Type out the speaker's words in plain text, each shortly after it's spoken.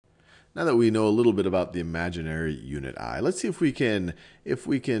Now that we know a little bit about the imaginary unit I, let's see if we can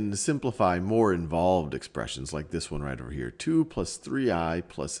simplify more involved expressions like this one right over here. 2 plus 3i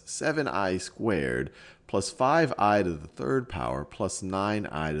plus 7i squared plus 5i to the third power plus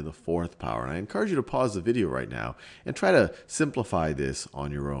 9i to the fourth power. And I encourage you to pause the video right now and try to simplify this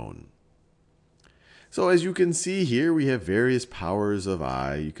on your own. So as you can see here, we have various powers of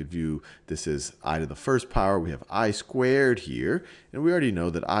I. You could view this as I to the first power. We have I squared here. And we already know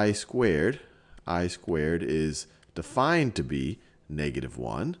that I squared is defined to be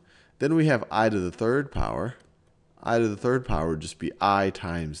 -1. Then we have I to the third power. I to the third power would just be I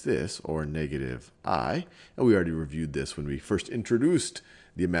times this, or -I. And we already reviewed this when we first introduced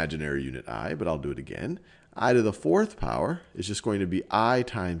the imaginary unit I, but I'll do it again. I to the fourth power is just going to be I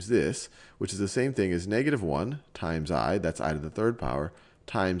times this, which is the same thing as -1 times I, that's I to the third power,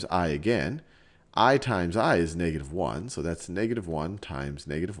 times I again. I times I is -1, so that's -1 times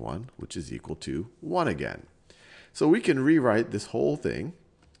 -1, which is equal to 1 again. So we can rewrite this whole thing.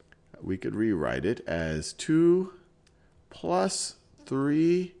 We could rewrite it as 2 plus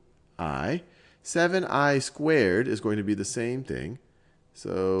 3i. 7i squared is going to be the same thing.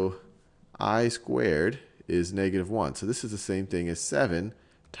 So I squared is -1. So this is the same thing as 7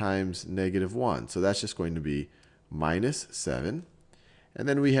 times -1. So that's just going to be -7. And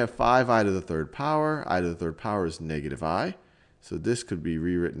then we have 5i to the third power. I to the third power is -I. So this could be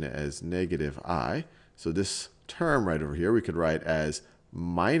rewritten as -I. So this term right over here we could write as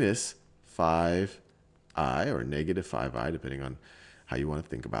 -5i or -5i, depending on how you want to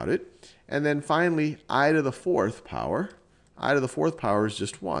think about it. And then finally, I to the fourth power. I to the fourth power is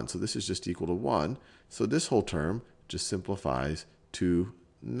just 1. So this is just equal to 1. So this whole term just simplifies to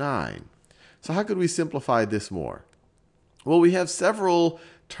 9. So how could we simplify this more? Well, we have several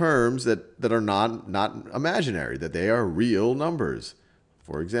terms that are not imaginary, that they are real numbers.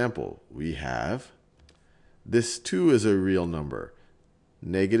 For example, we have this 2 is a real number.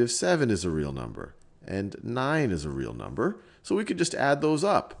 -7 is a real number. And 9 is a real number. So we could just add those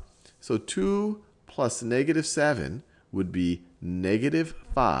up. So 2 plus -7 would be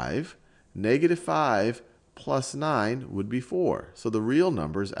 -5. -5 plus 9 would be 4. So the real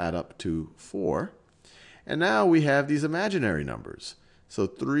numbers add up to 4. And now we have these imaginary numbers. So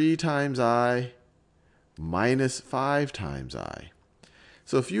 3 times I minus 5 times I.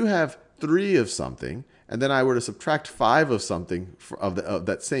 So if you have 3 of something, and then I were to subtract 5 of something, of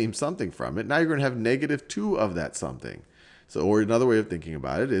that same something from it, now you're going to have -2 of that something. So, or another way of thinking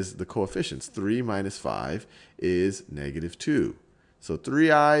about it is the coefficients. 3 minus 5 is -2. So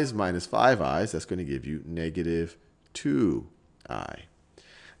 3i's minus 5i's, that's going to give you -2i.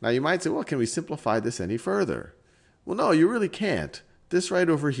 Now you might say, well, can we simplify this any further? Well, no, you really can't. This right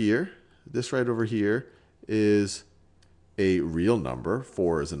over here is a real number.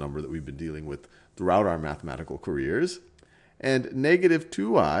 4 is a number that we've been dealing with throughout our mathematical careers. And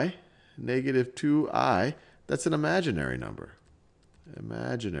 -2i, that's an imaginary number.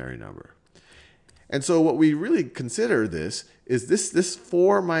 Imaginary number. And so what we really consider this is this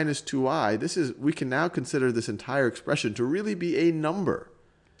 4 minus 2i, we can now consider this entire expression to really be a number.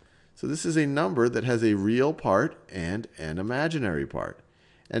 So this is a number that has a real part and an imaginary part.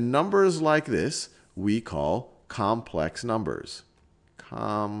 And numbers like this we call complex numbers.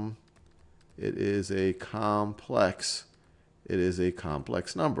 It is a complex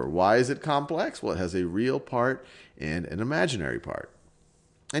number. Why is it complex? Well, it has a real part and an imaginary part.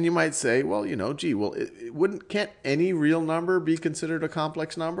 And you might say, well, gee, well, can't any real number be considered a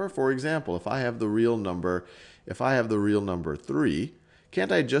complex number? For example, if I have the real number 3, can't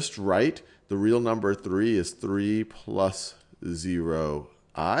I just write the real number 3 as 3 plus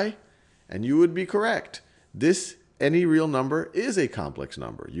 0i? And you would be correct. Any real number is a complex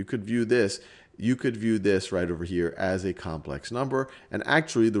number. You could view this right over here as a complex number, and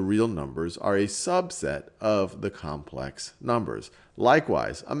actually the real numbers are a subset of the complex numbers.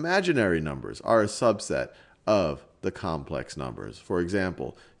 Likewise, imaginary numbers are a subset of the complex numbers. For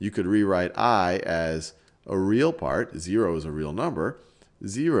example, you could rewrite I as a real part, 0 is a real number,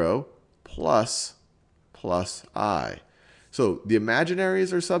 0 plus I. So the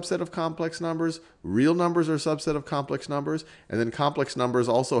imaginaries are a subset of complex numbers, real numbers are a subset of complex numbers, and then complex numbers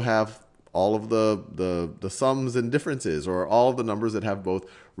also have all of the sums and differences, or all of the numbers that have both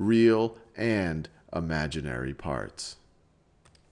real and imaginary parts.